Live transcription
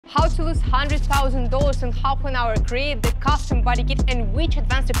how to lose $100,000 in half an hour, create the custom body kit, and which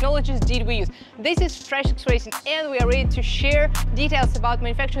advanced technologies did we use. This is Fresh X Racing, and we are ready to share details about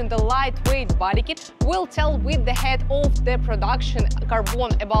manufacturing the lightweight body kit. We'll tell with the head of the production,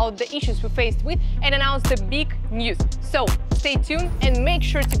 Carbon, about the issues we faced with and announce the big news. So stay tuned and make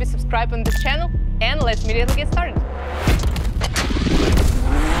sure to be subscribed on this channel, and let's immediately get started.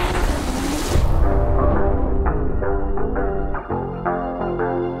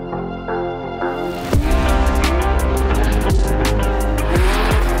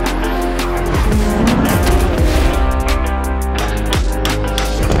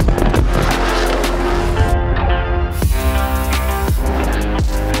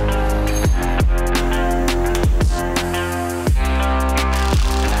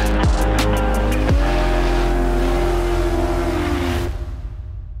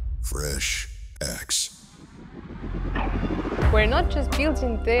 Fresh X. We're not just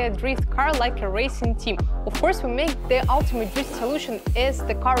building the drift car like a racing team. Of course, we make the ultimate drift solution as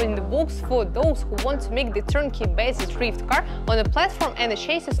the car in the box for those who want to make the turnkey basis drift car on the platform and the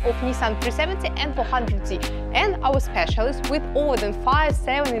chassis of Nissan 370 and 400Z. And our specialists with over than 5,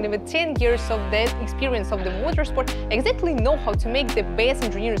 7 and even 10 years of the experience of the motorsport exactly know how to make the best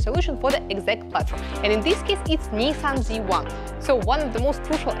engineering solution for the exact platform. And in this case, it's Nissan Z1. So one of the most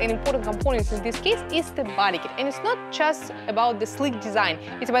crucial and important components in this case is the body kit. And it's not just about the sleek design,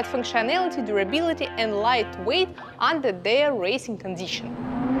 it's about functionality, durability and lightweight under their racing condition.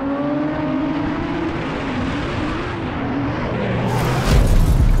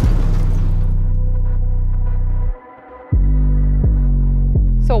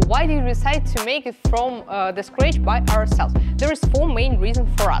 So why did we decide to make it from the scratch by ourselves? There is 4 main reasons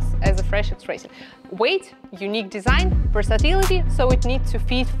for us as a Fresh X Racing. Weight, unique design, versatility, so it needs to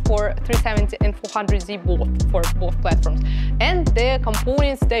fit for 370 and 400Z for both platforms. And the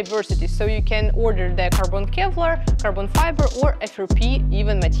components diversity, so you can order the carbon-kevlar, carbon fiber or FRP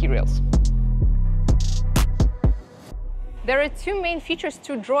even materials. There are 2 main features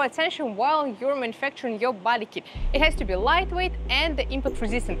to draw attention while you're manufacturing your body kit. It has to be lightweight and impact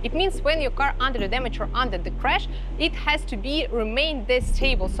resistant. It means when your car under the damage or under the crash, it has to remain this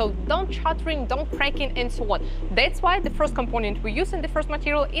stable, so don't shattering, don't cracking and so on. That's why the first component we use in the first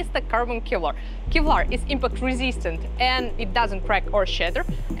material is the carbon-kevlar. Kevlar is impact resistant and it doesn't crack or shatter,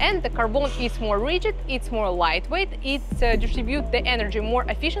 and the carbon is more rigid, it's more lightweight, it distributes the energy more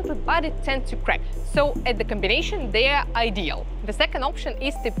efficiently, but it tends to crack. So at the combination, they are ideal. The second option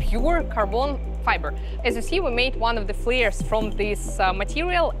is the pure carbon fiber. As you see, we made one of the flares from this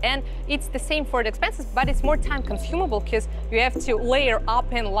material, and it's the same for the expenses, but it's more time consumable because you have to layer up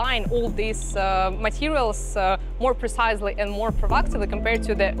and line all these materials more precisely and more productively compared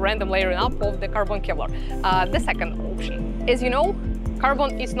to the random layering up of the carbon-kevlar. The second option. As you know,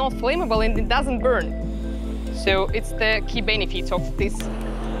 carbon is not flammable and it doesn't burn. So it's the key benefit of this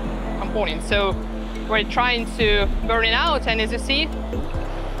component. So we're trying to burn it out, and as you see,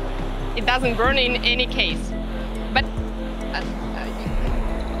 it doesn't burn in any case. But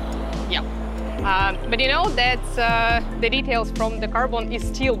but you know that the details from the carbon is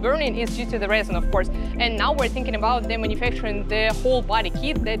still burning is due to the resin, of course. And now we're thinking about the manufacturing the whole body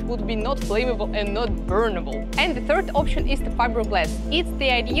kit that would be not flammable and not burnable. And the third option is the fiberglass. It's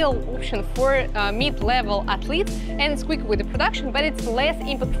the ideal option for mid-level athletes, and it's quick with the production, but it's less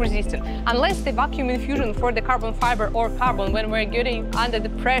impact resistant. Unless the vacuum infusion for the carbon fiber or carbon when we're getting under the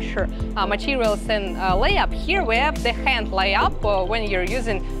pressure materials and layup, here we have the hand layup when you're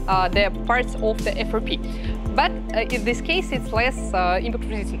using the parts of the FRP. But in this case, it's less impact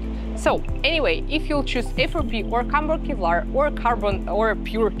resistant. So anyway, if you'll choose FRP or carbon-kevlar or carbon or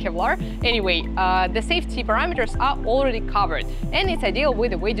pure Kevlar, anyway, the safety parameters are already covered, and it's ideal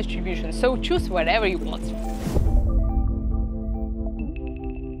with the weight distribution, so choose whatever you want.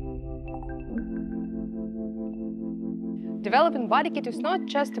 Developing body kit is not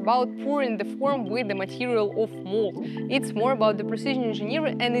just about pouring the form with the material of mold. It's more about the precision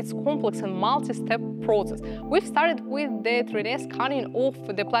engineering and its complex and multi-step process. We've started with the 3D scanning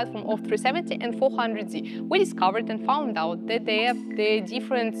of the platform of 370 and 400Z. We discovered and found out that they have the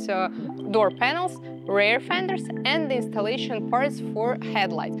different door panels, rear fenders and the installation parts for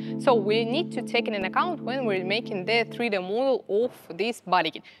headlights. So we need to take it into account when we're making the 3D model of this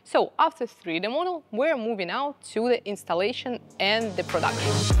body kit. So after 3D model, we're moving out to the installation and the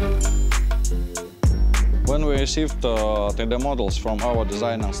production. When we received 3D models from our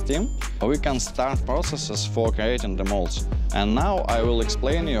designers team, we can start processes for creating the molds. And now I will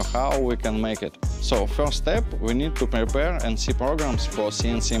explain you how we can make it. So first step, we need to prepare and see programs for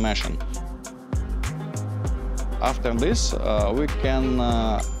CNC meshing. After this, we can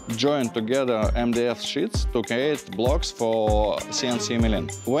join together MDF sheets to create blocks for CNC milling.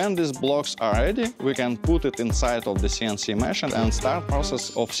 When these blocks are ready, we can put it inside of the CNC machine and start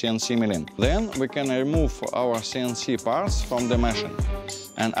process of CNC milling. Then we can remove our CNC parts from the machine.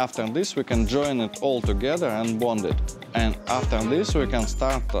 And after this, we can join it all together and bond it. And after this, we can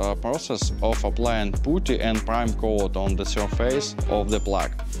start the process of applying putty and prime coat on the surface of the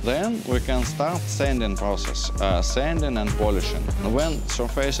plug. Then we can start sanding process, sanding and polishing. When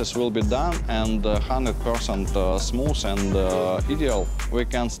surfaces will be done and 100% smooth and ideal, we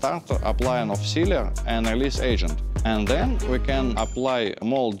can start applying of sealer and release agent. And then we can apply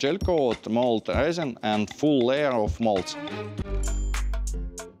mold gel coat, mold resin and full layer of molds.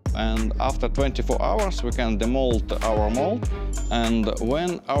 And after 24 hours we can demold our mold, and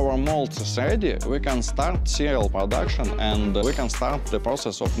when our mold is ready we can start serial production and we can start the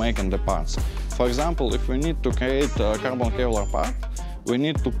process of making the parts. For example, if we need to create a carbon-kevlar part, we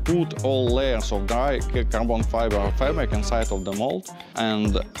need to put all layers of dry carbon fiber fabric inside of the mold,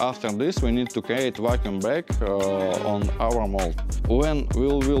 and after this we need to create vacuum bag on our mold. When we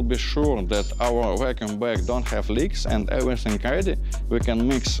will be sure that our vacuum bag don't have leaks and everything ready, we can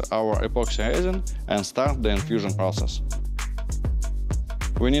mix our epoxy resin and start the infusion process.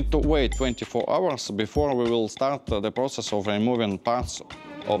 We need to wait 24 hours before we will start the process of removing parts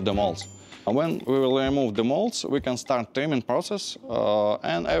of the molds. When we will remove the molds, we can start trimming process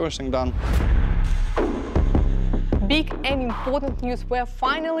and everything done. Big and important news: we have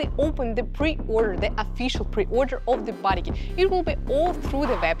finally opened the pre-order, the official pre-order of the body kit. It will be all through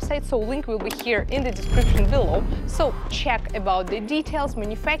the website, so link will be here in the description below. So check about the details,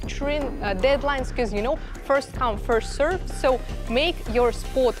 manufacturing, deadlines, because you know, first come, first serve. So make your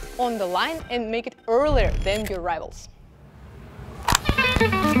spot on the line and make it earlier than your rivals.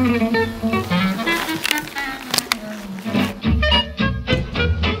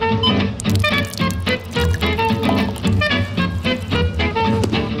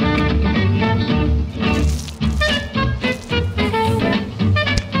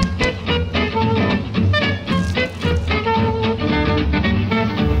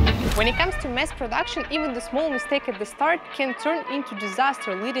 When it comes to mass production, even the small mistake at the start can turn into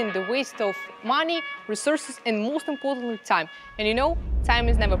disaster, leading the waste of money, resources, and most importantly, time. And you know, time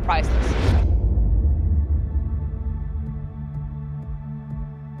is never priceless.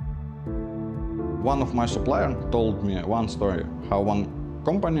 One of my suppliers told me one story, how one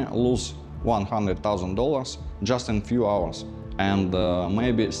company lose $100,000 just in few hours and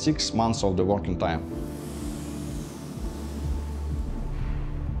maybe 6 months of the working time.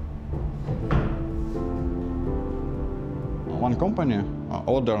 One company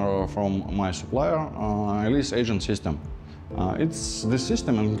ordered from my supplier release agent system. It's the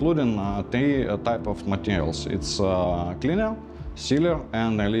system including three types of materials. It's cleaner, sealer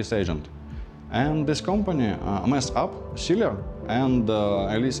and release agent. And this company messed up sealer and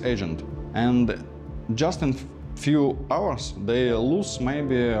release agent. And just in few hours they lose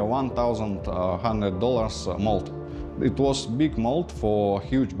maybe $1,100 mold. It was big mold for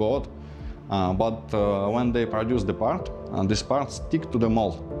huge board. But when they produce the part, this part stick to the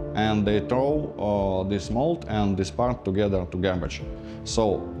mold and they throw this mold and this part together to garbage.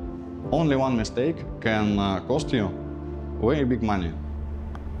 So only one mistake can cost you very big money.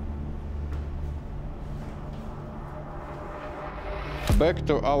 Back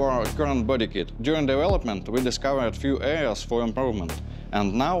to our current body kit. During development we discovered few areas for improvement,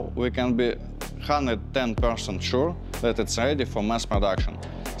 and now we can be 110% sure that it's ready for mass production.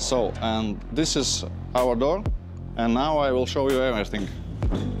 So, and this is our door, and now I will show you everything.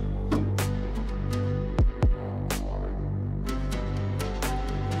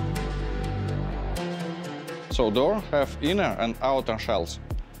 So door have inner and outer shells,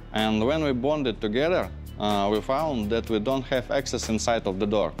 and when we bond it together, we found that we don't have access inside of the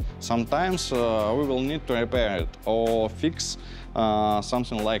door. Sometimes we will need to repair it or fix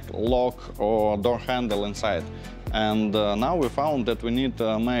something like lock or door handle inside. And now we found that we need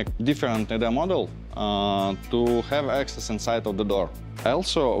to make different 3D model to have access inside of the door.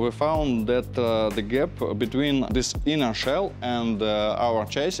 Also, we found that the gap between this inner shell and our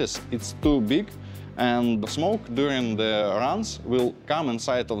chassis, it's too big, and smoke during the runs will come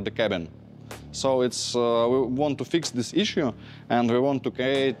inside of the cabin. So it's, we want to fix this issue, and we want to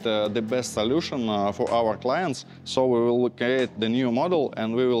create the best solution for our clients. So we will create the new model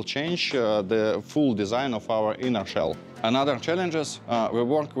and we will change the full design of our inner shell. Another challenge is we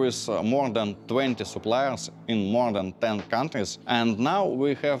work with more than 20 suppliers in more than 10 countries, and now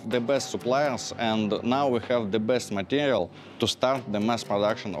we have the best suppliers and now we have the best material to start the mass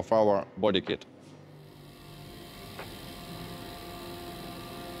production of our body kit.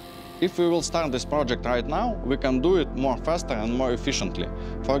 If we will start this project right now, we can do it more faster and more efficiently.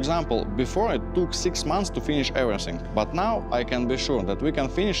 For example, before it took 6 months to finish everything, but now I can be sure that we can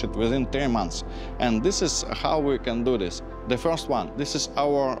finish it within 3 months. And this is how we can do this. The first one, this is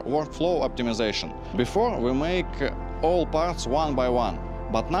our workflow optimization. Before we make all parts one by one.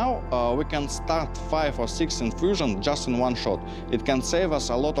 But now we can start 5 or 6 infusions just in one shot. It can save us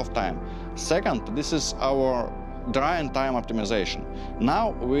a lot of time. Second, this is our drying time optimization. Now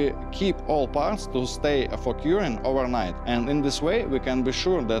we keep all parts to stay for curing overnight, and in this way we can be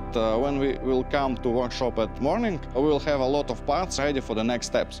sure that when we will come to workshop at morning, we will have a lot of parts ready for the next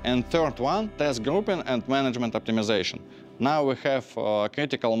steps. And third one, test grouping and management optimization. Now we have a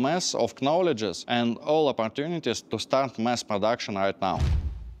critical mass of knowledges and all opportunities to start mass production right now.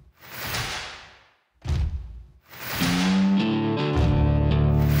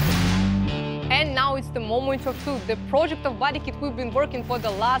 And now it's the moment of truth. The project of body kit we've been working for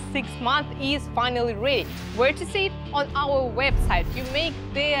the last 6 months is finally ready. Where to see it? On our website. You make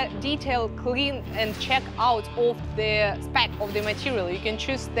the detailed clean and check out of the spec of the material. You can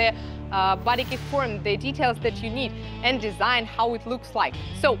choose the body kit form, the details that you need, and design how it looks like.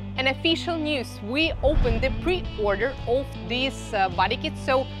 So, an official news, we opened the pre-order of this body kit.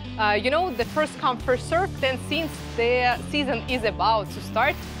 So, you know, the first come, first serve. Then since the season is about to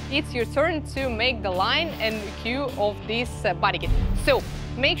start, it's your turn to make the line and queue of this body kit. So,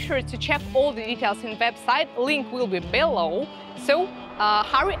 make sure to check all the details in the website. Link will be below. So,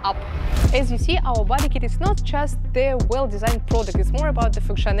 hurry up. As you see, our body kit is not just the well-designed product, it's more about the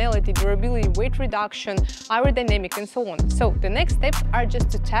functionality, durability, weight reduction, aerodynamic, and so on. So the next steps are just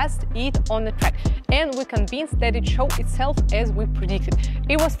to test it on the track, and we're convinced that it showed itself as we predicted.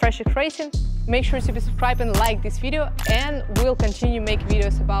 It was Fresh Racing. Make sure to be subscribed and like this video, and we'll continue making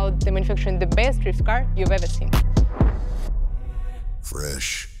videos about the manufacturing the best drift car you've ever seen.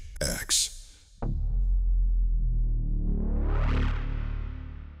 Fresh X.